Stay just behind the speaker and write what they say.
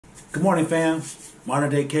Good morning, fam. Modern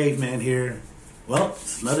Day Caveman here. Well,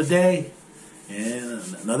 it's another day and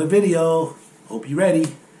another video. Hope you're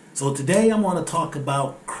ready. So today I'm going to talk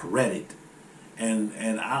about credit.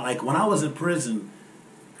 And I like when I was in prison,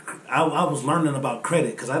 I was learning about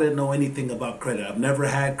credit because I didn't know anything about credit. I've never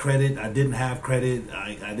had credit. I didn't have credit.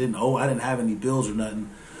 I didn't have any bills or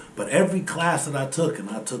nothing. But every class that I took, and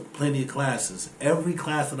I took plenty of classes, every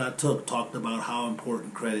class that I took talked about how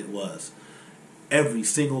important credit was. Every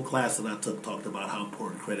single class that I took talked about how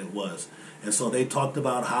important credit was. And so they talked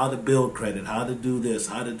about how to build credit, how to do this,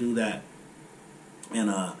 how to do that.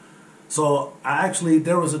 And so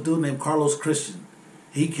there was a dude named Carlos Christian.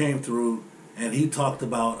 He came through and he talked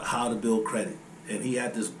about how to build credit. And he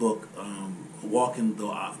had this book, the Walking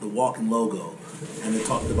Logo, and it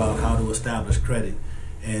talked about how to establish credit.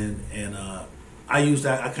 And I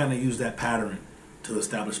kind of used that pattern to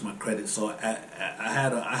establish my credit. So I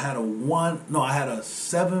had a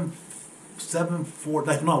 7.4.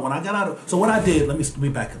 Like, no, when I got out of, so what I did, let me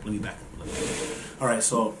back up. All right,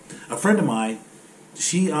 so a friend of mine,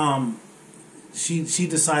 she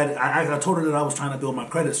decided, I told her that I was trying to build my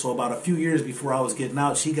credit. So about a few years before I was getting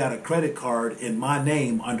out, she got a credit card in my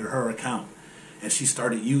name under her account, and she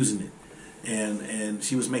started using it. And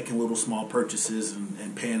she was making little small purchases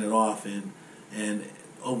and paying it off, and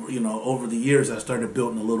over the years I started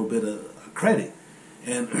building a little bit of credit.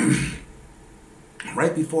 And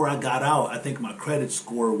right before I got out, I think my credit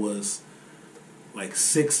score was like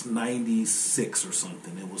 696 or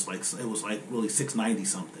something. It was like really 690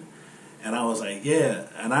 something. And I was like, yeah.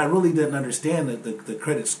 And I really didn't understand the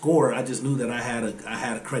credit score. I just knew that I had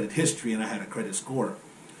a credit history and I had a credit score.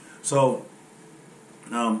 So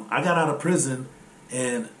I got out of prison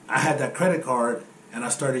and I had that credit card and I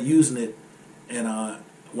started using it. And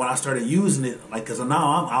when I started using it, like, because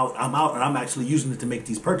now I'm out and I'm actually using it to make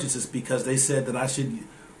these purchases, because they said that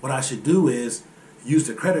what I should do is use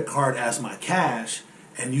the credit card as my cash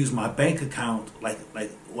and use my bank account, like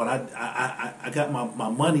what I got my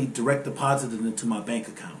money direct deposited into my bank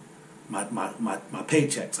account, my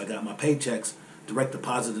paychecks. I got my paychecks direct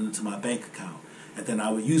deposited into my bank account. And then I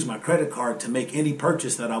would use my credit card to make any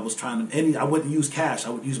purchase that I was trying to, I wouldn't use cash, I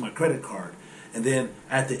would use my credit card. And then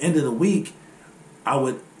at the end of the week,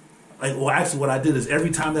 what I did is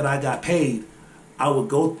every time that I got paid, I would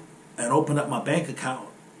go and open up my bank account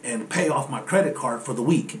and pay off my credit card for the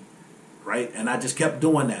week, right? And I just kept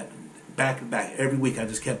doing that back to back. Every week I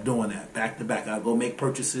just kept doing that back to back. I'd go make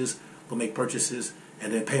purchases,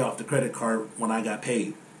 and then pay off the credit card when I got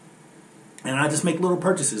paid. And I just make little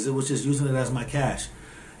purchases. It was just using it as my cash.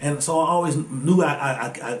 And so I always knew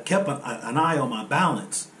I kept an eye on my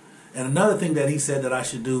balance. And another thing that he said that I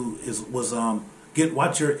should do was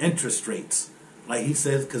watch your interest rates. Like he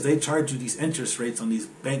says, because they charge you these interest rates on these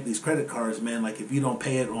credit cards, man. Like if you don't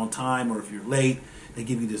pay it on time or if you're late, they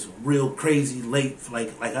give you this real crazy late.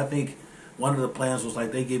 Like I think one of the plans was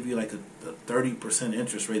like they give you like a 30%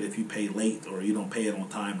 interest rate if you pay late or you don't pay it on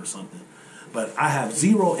time or something. But I have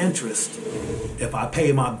zero interest if I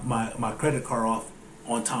pay my credit card off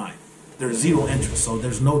on time. There's zero interest, so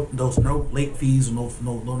there's no late fees,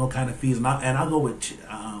 no kind of fees. And I go with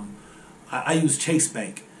I use Chase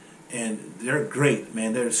Bank, and they're great,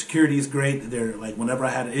 man. Their security is great. They're like, whenever I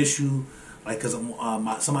had an issue, like because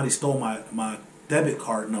somebody stole my debit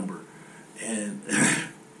card number, and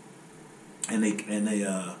they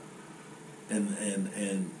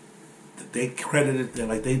credited it,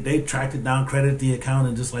 like they tracked it down, credited the account,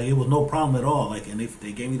 and just like it was no problem at all. Like, and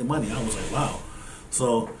they gave me the money. I was like, wow.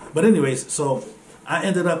 So, but anyways, so I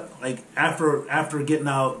ended up like after getting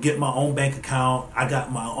my own bank account, I got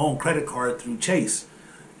my own credit card through Chase,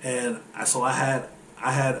 and one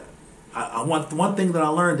thing that I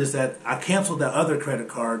learned is that I canceled that other credit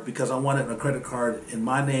card because I wanted a credit card in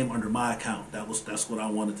my name under my account. That's what I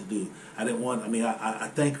wanted to do. I didn't want. I mean, I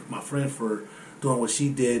thank my friend for doing what she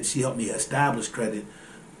did. She helped me establish credit,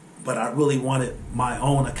 but I really wanted my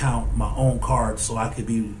own account, my own card, so I could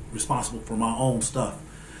be responsible for my own stuff.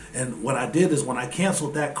 And what I did is when I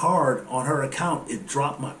canceled that card on her account, it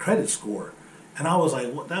dropped my credit score. And I was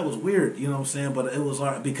like, well, that was weird, you know what I'm saying? But it was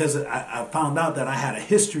because I found out that I had a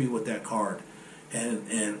history with that card. And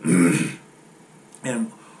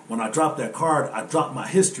and when I dropped that card, I dropped my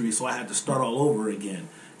history, so I had to start all over again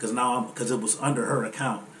because it was under her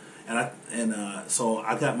account. So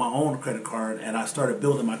I got my own credit card, and I started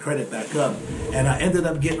building my credit back up, and I ended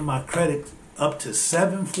up getting my credit up to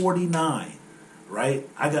 749. Right,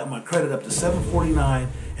 I got my credit up to 749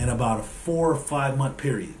 in about a 4 or 5 month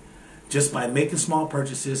period, just by making small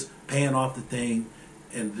purchases, paying off the thing,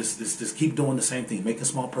 and just keep doing the same thing, making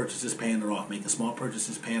small purchases, paying it off, making small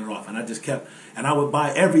purchases, paying it off, and I just kept, and I would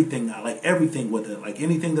buy everything, like everything with it, like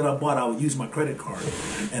anything that I bought, I would use my credit card,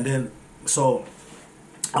 and then so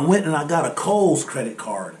I went and I got a Kohl's credit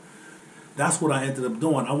card. That's what I ended up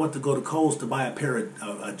doing. I went to go to Kohl's to buy a pair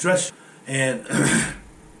of a dress, and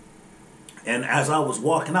and as I was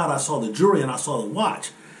walking out, I saw the jewelry and I saw the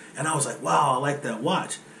watch, and I was like, wow, I like that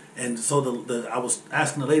watch. And so I was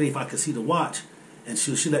asking the lady if I could see the watch, and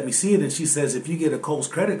she let me see it, and she says if you get a Kohl's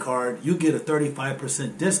credit card, you get a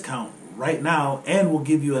 35% discount right now, and we'll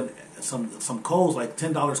give you some Kohl's, like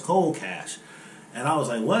 $10 Kohl cash. And I was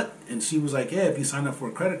like, what? And she was like, yeah, if you sign up for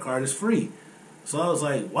a credit card, it's free. So I was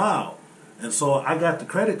like, wow. And so I got the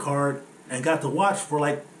credit card and got the watch for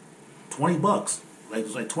like $20. Like it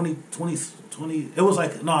was like 20. It was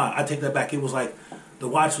like, no, I take that back. It was like the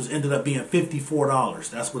watch ended up being $54.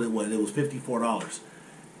 That's what it was. It was $54.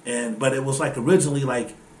 But it was like originally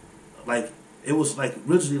like it was like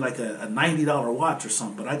originally like a $90 watch or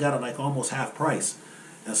something. But I got it like almost half price,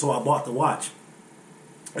 and so I bought the watch.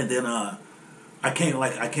 And then I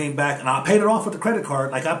came back and I paid it off with the credit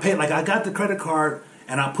card. I got the credit card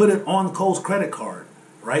and I put it on Kohl's credit card,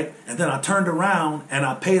 right? And then I turned around and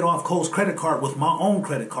I paid off Kohl's credit card with my own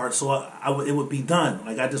credit card, so it would be done.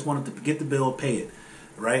 Like I just wanted to get the bill, pay it,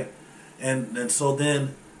 right? And so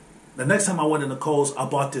then the next time I went into Kohl's, I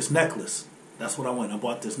bought this necklace. That's what I went. I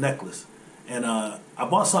bought this necklace, and I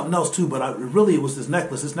bought something else too. But it was this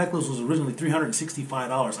necklace. This necklace was originally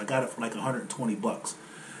 $365. I got it for like $120,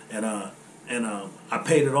 and I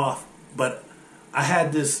paid it off. But I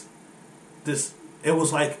had this. It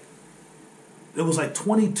was like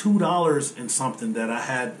 $22 and something that I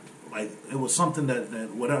had. Like it was something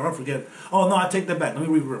that whatever, I forget. Oh no, I take that back. Let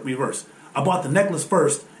me reverse. I bought the necklace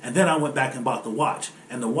first, and then I went back and bought the watch.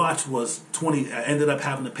 And the watch was $20. I ended up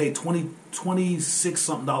having to pay $26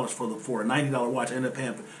 something for a $90 watch. I ended up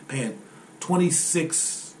paying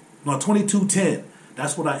 $22.10.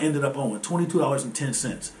 That's what I ended up owing,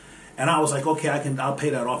 $22.10. And I was like, okay, I'll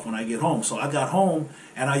pay that off when I get home. So I got home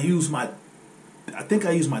and I used my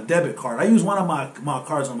debit card. I used one of my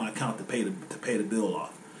cards on my account to pay the bill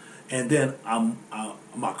off. And then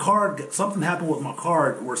my card, something happened with my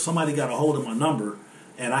card where somebody got a hold of my number,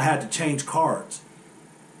 and I had to change cards.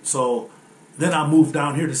 So then I moved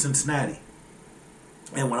down here to Cincinnati.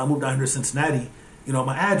 And when I moved down here to Cincinnati,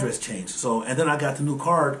 my address changed. So, and then I got the new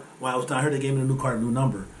card. While I was down here, they gave me the new card, a new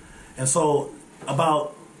number. And so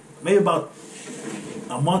maybe about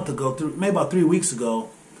a month ago, maybe about 3 weeks ago,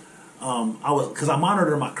 because I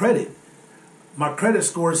monitored my credit. My credit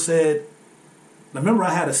score said, remember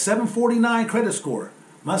I had a 749 credit score.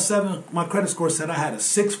 My credit score said I had a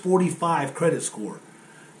 645 credit score.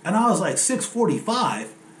 And I was like,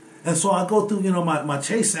 645? And so I go through, my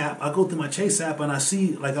Chase app. I go through my Chase app and I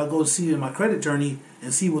see, I go see in my credit journey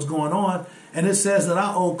and see what's going on. And it says that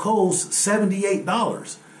I owe Kohl's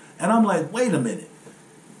 $78. And I'm like, wait a minute.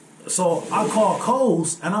 So I call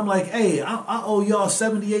Kohl's and I'm like, hey, I owe y'all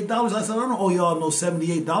 $78. I said, I don't owe y'all no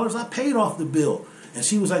 $78. I paid off the bill. And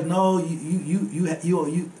she was like, no,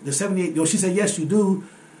 you the 78. She said, yes, you do.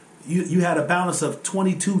 You had a balance of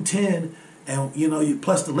 $22.10, and you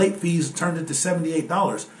plus the late fees turned it to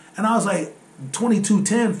 $78. And I was like,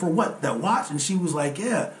 $22.10 for what? That watch? And she was like,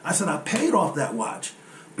 yeah. I said, I paid off that watch.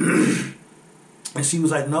 And she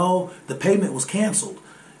was like, no, the payment was canceled.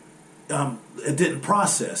 It didn't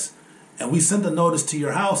process, and we sent a notice to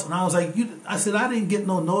your house. And I was like, I said, I didn't get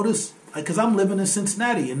no notice. Because I'm living in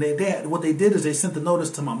Cincinnati, and what they did is they sent the notice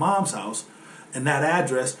to my mom's house and that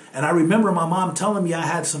address. And I remember my mom telling me I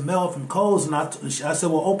had some mail from Kohl's, and I said,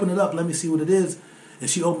 well, open it up, let me see what it is. And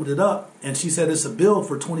she opened it up, and she said it's a bill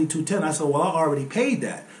for $22.10. I said, well, I already paid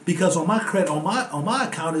that because on my credit on my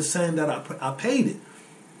account it's saying that I paid it.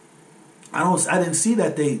 I didn't see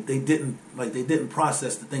that they didn't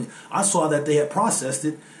process the thing. I saw that they had processed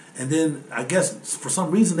it. And then I guess for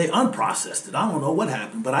some reason they unprocessed it. I don't know what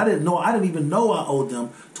happened, but I didn't even know I owed them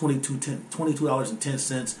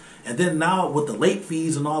 $22.10. And then now with the late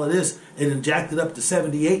fees and all of this, it jacked it up to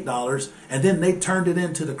 $78. And then they turned it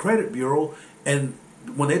into the credit bureau. And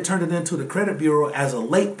when they turned it into the credit bureau as a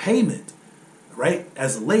late payment, right?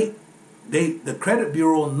 The credit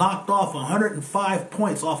bureau knocked off 105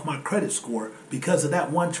 points off my credit score because of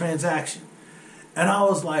that one transaction. And I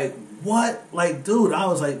was like, what? Like, dude, I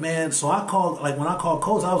was like, man, so I called, when I called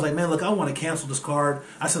Kohl's, I was like, man, look, I want to cancel this card.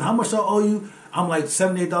 I said, how much do I owe you? I'm like,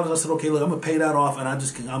 $78. I said, okay, look, I'm going to pay that off, and I'm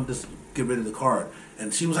just get rid of the card.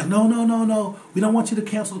 And she was like, no. We don't want you to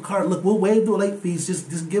cancel the card. Look, we'll waive the late fees.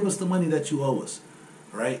 Just give us the money that you owe us,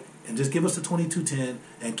 right? and just give us the 2210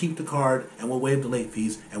 and keep the card, and we'll waive the late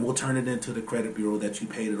fees, and we'll turn it into the credit bureau that you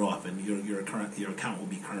paid it off, and your account will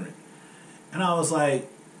be current. And I was like,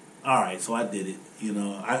 all right, so I did it. You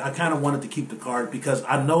know, I kind of wanted to keep the card because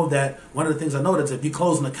I know that one of the things I know is if you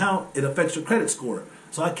close an account, it affects your credit score.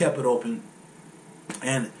 So I kept it open,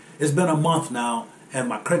 and it's been a month now, and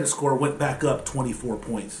my credit score went back up 24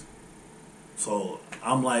 points. So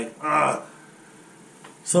I'm like, ah.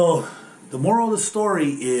 So the moral of the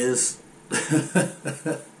story is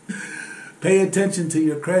pay attention to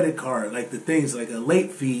your credit card, like the things like a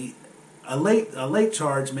late fee. A late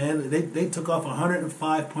charge, man. They took off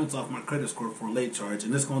 105 points off my credit score for a late charge,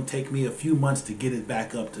 and it's going to take me a few months to get it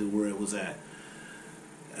back up to where it was at.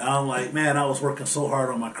 And I'm like, man, I was working so hard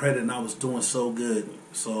on my credit, and I was doing so good.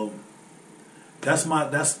 So that's my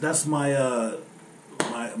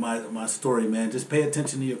story, man. Just pay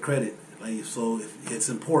attention to your credit. Like, so it's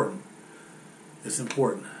important. It's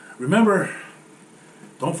important. Remember,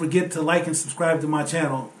 don't forget to like and subscribe to my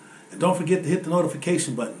channel, and don't forget to hit the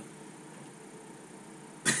notification button.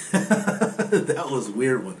 That was a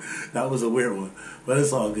weird one. That was a weird one. But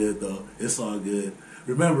it's all good, though. It's all good.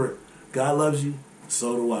 Remember, God loves you.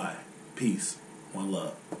 So do I. Peace. One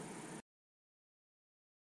love.